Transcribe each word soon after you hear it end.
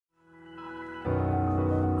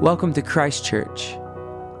Welcome to Christ Church.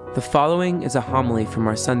 The following is a homily from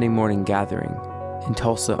our Sunday morning gathering in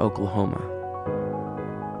Tulsa, Oklahoma.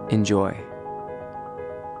 Enjoy.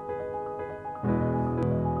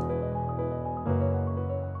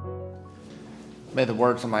 May the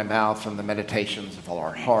words of my mouth and the meditations of all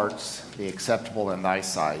our hearts be acceptable in thy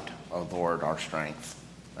sight, O Lord, our strength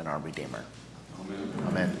and our Redeemer. Amen.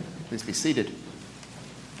 Amen. Please be seated.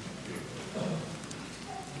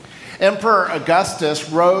 Emperor Augustus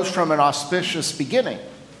rose from an auspicious beginning.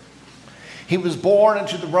 He was born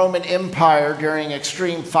into the Roman Empire during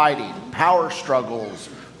extreme fighting, power struggles,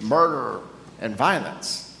 murder, and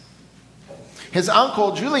violence. His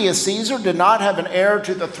uncle, Julius Caesar, did not have an heir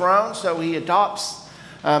to the throne, so he adopts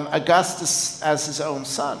Augustus as his own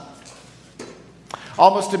son.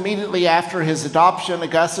 Almost immediately after his adoption,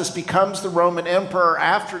 Augustus becomes the Roman emperor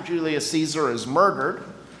after Julius Caesar is murdered.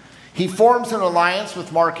 He forms an alliance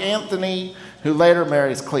with Mark Antony, who later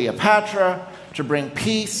marries Cleopatra, to bring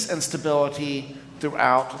peace and stability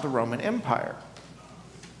throughout the Roman Empire.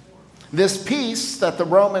 This peace that the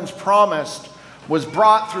Romans promised was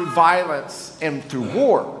brought through violence and through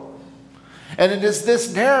war. And it is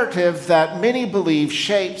this narrative that many believe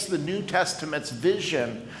shapes the New Testament's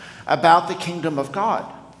vision about the kingdom of God.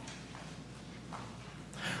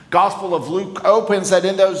 Gospel of Luke opens that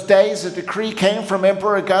in those days a decree came from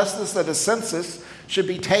Emperor Augustus that a census should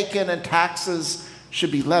be taken and taxes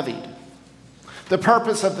should be levied. The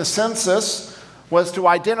purpose of the census was to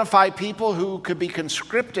identify people who could be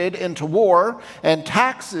conscripted into war and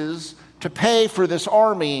taxes to pay for this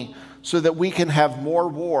army so that we can have more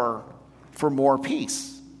war for more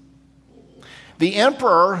peace. The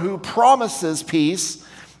emperor who promises peace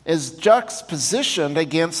is juxtapositioned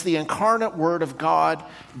against the incarnate Word of God,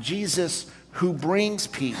 Jesus, who brings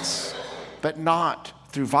peace, but not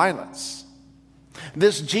through violence.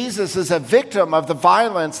 This Jesus is a victim of the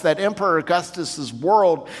violence that Emperor Augustus'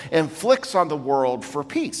 world inflicts on the world for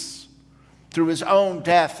peace through his own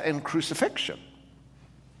death and crucifixion.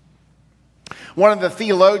 One of the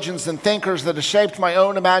theologians and thinkers that has shaped my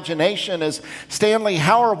own imagination is Stanley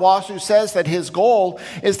Hauerwas, who says that his goal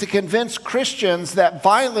is to convince Christians that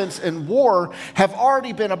violence and war have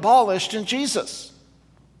already been abolished in Jesus.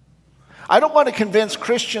 I don't want to convince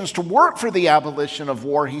Christians to work for the abolition of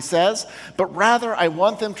war, he says, but rather I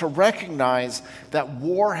want them to recognize that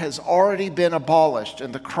war has already been abolished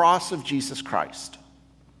in the cross of Jesus Christ.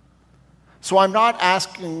 So I'm not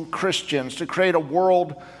asking Christians to create a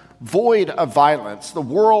world void of violence. The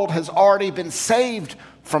world has already been saved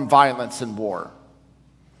from violence and war.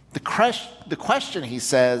 The question, he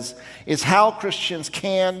says, is how Christians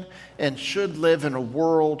can and should live in a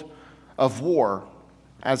world of war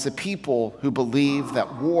as a people who believe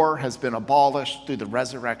that war has been abolished through the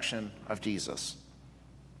resurrection of Jesus.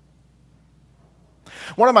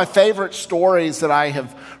 One of my favorite stories that I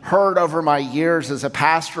have heard over my years as a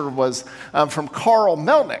pastor was from Carl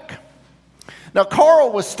Melnick. Now,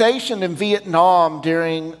 Carl was stationed in Vietnam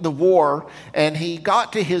during the war, and he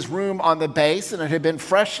got to his room on the base, and it had been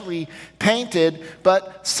freshly painted,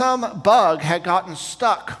 but some bug had gotten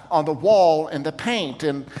stuck on the wall in the paint,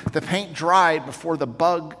 and the paint dried before the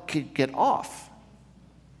bug could get off.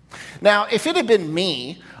 Now, if it had been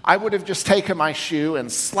me, I would have just taken my shoe and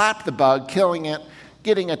slapped the bug, killing it,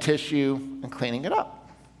 getting a tissue, and cleaning it up.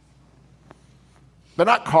 But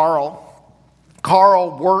not Carl.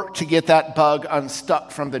 Carl worked to get that bug unstuck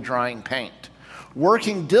from the drying paint,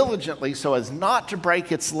 working diligently so as not to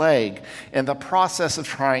break its leg in the process of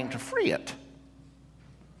trying to free it.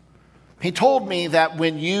 He told me that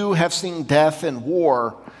when you have seen death in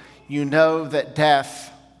war, you know that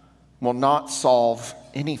death will not solve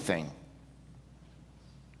anything.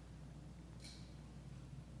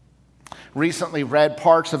 Recently read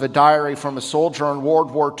parts of a diary from a soldier in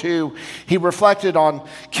World War II. He reflected on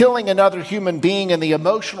killing another human being and the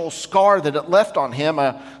emotional scar that it left on him,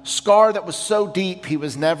 a scar that was so deep he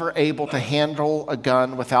was never able to handle a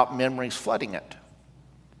gun without memories flooding it.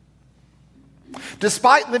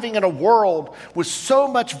 Despite living in a world with so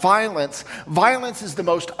much violence, violence is the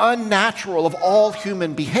most unnatural of all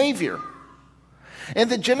human behavior. In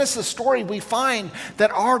the Genesis story, we find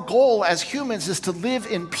that our goal as humans is to live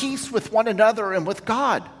in peace with one another and with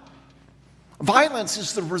God. Violence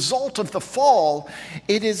is the result of the fall.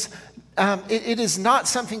 It is not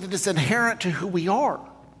something that is inherent to who we are.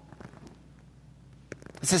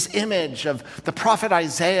 It's this image of the prophet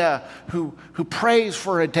Isaiah who prays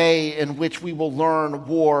for a day in which we will learn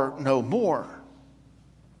war no more.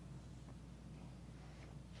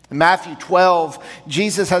 In Matthew 12,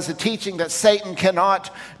 Jesus has a teaching that Satan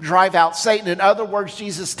cannot drive out Satan. In other words,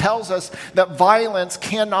 Jesus tells us that violence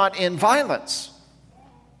cannot end violence.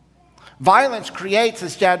 Violence creates,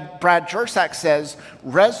 as Brad Jersak says,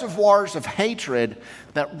 reservoirs of hatred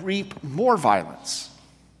that reap more violence.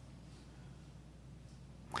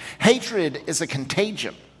 Hatred is a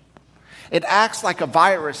contagion. It acts like a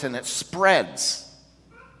virus and it spreads.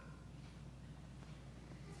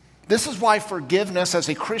 This is why forgiveness as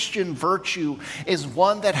a Christian virtue is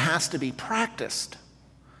one that has to be practiced.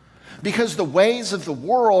 Because the ways of the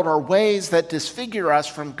world are ways that disfigure us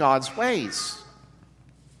from God's ways.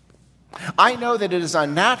 I know that it is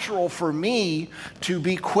unnatural for me to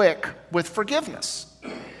be quick with forgiveness.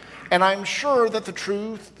 And I'm sure that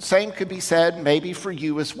the same could be said maybe for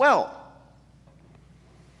you as well.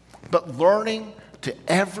 But learning to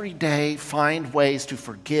every day find ways to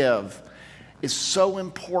forgive is so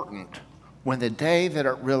important when the day that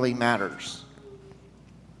it really matters.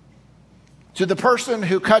 To the person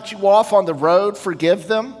who cut you off on the road, forgive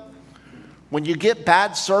them. When you get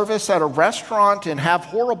bad service at a restaurant and have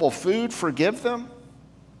horrible food, forgive them.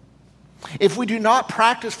 If we do not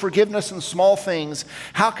practice forgiveness in small things,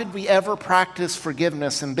 how could we ever practice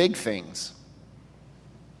forgiveness in big things?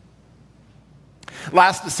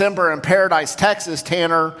 Last December in Paradise, Texas,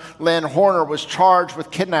 Tanner Lynn Horner was charged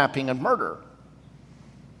with kidnapping and murder.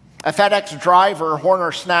 A FedEx driver,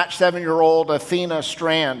 Horner snatched 7-year-old Athena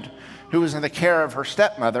Strand, who was in the care of her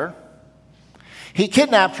stepmother. He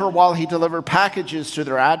kidnapped her while he delivered packages to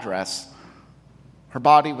their address. Her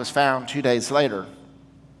body was found 2 days later.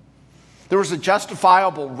 There was a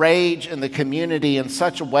justifiable rage in the community in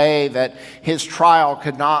such a way that his trial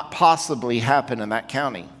could not possibly happen in that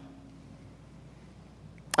county.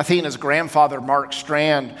 Athena's grandfather, Mark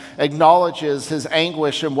Strand, acknowledges his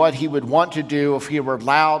anguish and what he would want to do if he were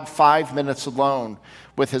allowed 5 minutes alone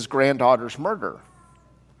with his granddaughter's murder.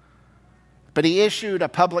 But he issued a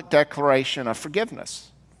public declaration of forgiveness.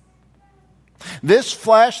 This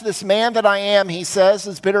flesh, this man that I am, he says,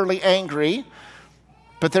 is bitterly angry,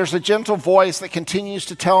 but there's a gentle voice that continues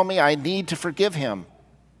to tell me I need to forgive him.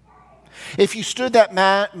 If you stood that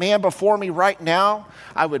man before me right now,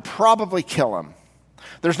 I would probably kill him.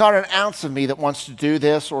 There's not an ounce of me that wants to do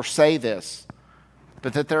this or say this,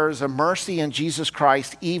 but that there is a mercy in Jesus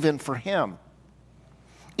Christ even for him.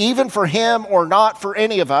 Even for him or not for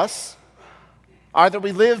any of us. Either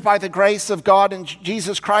we live by the grace of God in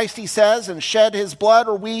Jesus Christ, he says, and shed his blood,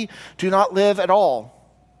 or we do not live at all.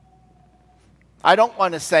 I don't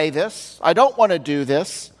want to say this. I don't want to do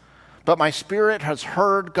this, but my spirit has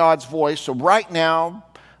heard God's voice. So right now,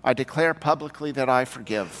 I declare publicly that I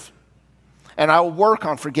forgive. And I will work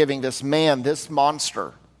on forgiving this man, this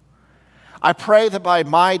monster. I pray that by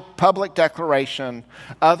my public declaration,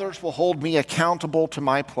 others will hold me accountable to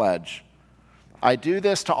my pledge. I do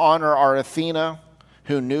this to honor our Athena,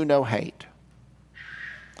 who knew no hate.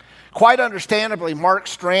 Quite understandably, Mark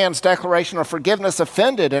Strand's declaration of forgiveness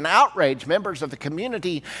offended and outraged members of the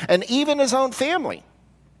community and even his own family.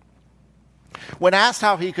 When asked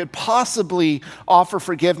how he could possibly offer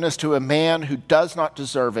forgiveness to a man who does not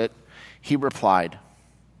deserve it, he replied,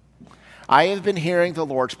 I have been hearing the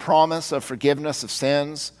Lord's promise of forgiveness of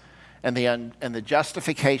sins and the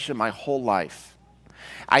justification my whole life.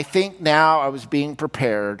 I think now I was being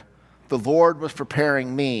prepared. The Lord was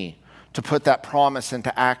preparing me to put that promise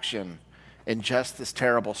into action in just this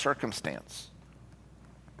terrible circumstance.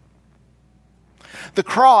 The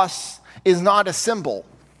cross is not a symbol.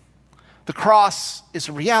 The cross is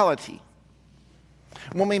a reality.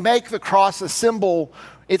 When we make the cross a symbol,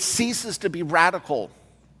 it ceases to be radical.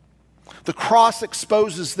 The cross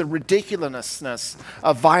exposes the ridiculousness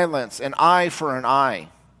of violence, an eye for an eye.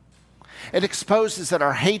 It exposes that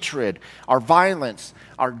our hatred, our violence,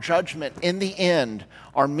 our judgment in the end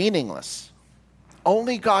are meaningless.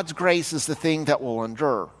 Only God's grace is the thing that will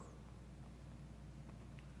endure.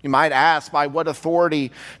 You might ask, by what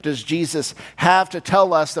authority does Jesus have to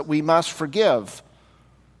tell us that we must forgive?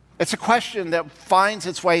 It's a question that finds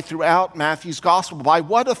its way throughout Matthew's gospel. By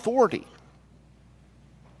what authority?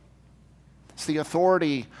 It's the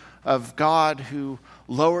authority of God who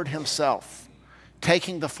lowered himself,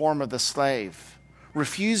 taking the form of the slave,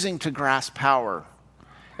 refusing to grasp power,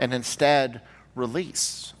 and instead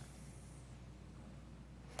release.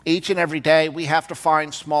 Each and every day we have to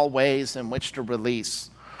find small ways in which to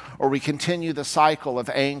release, or we continue the cycle of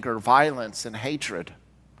anger, violence, and hatred.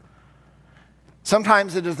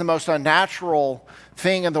 Sometimes it is the most unnatural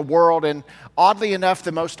thing in the world, and oddly enough,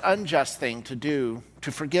 the most unjust thing to do,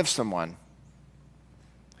 to forgive someone.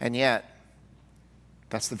 And yet,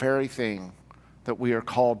 that's the very thing that we are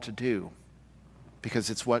called to do, because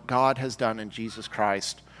it's what God has done in Jesus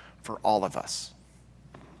Christ for all of us.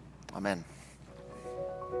 Amen.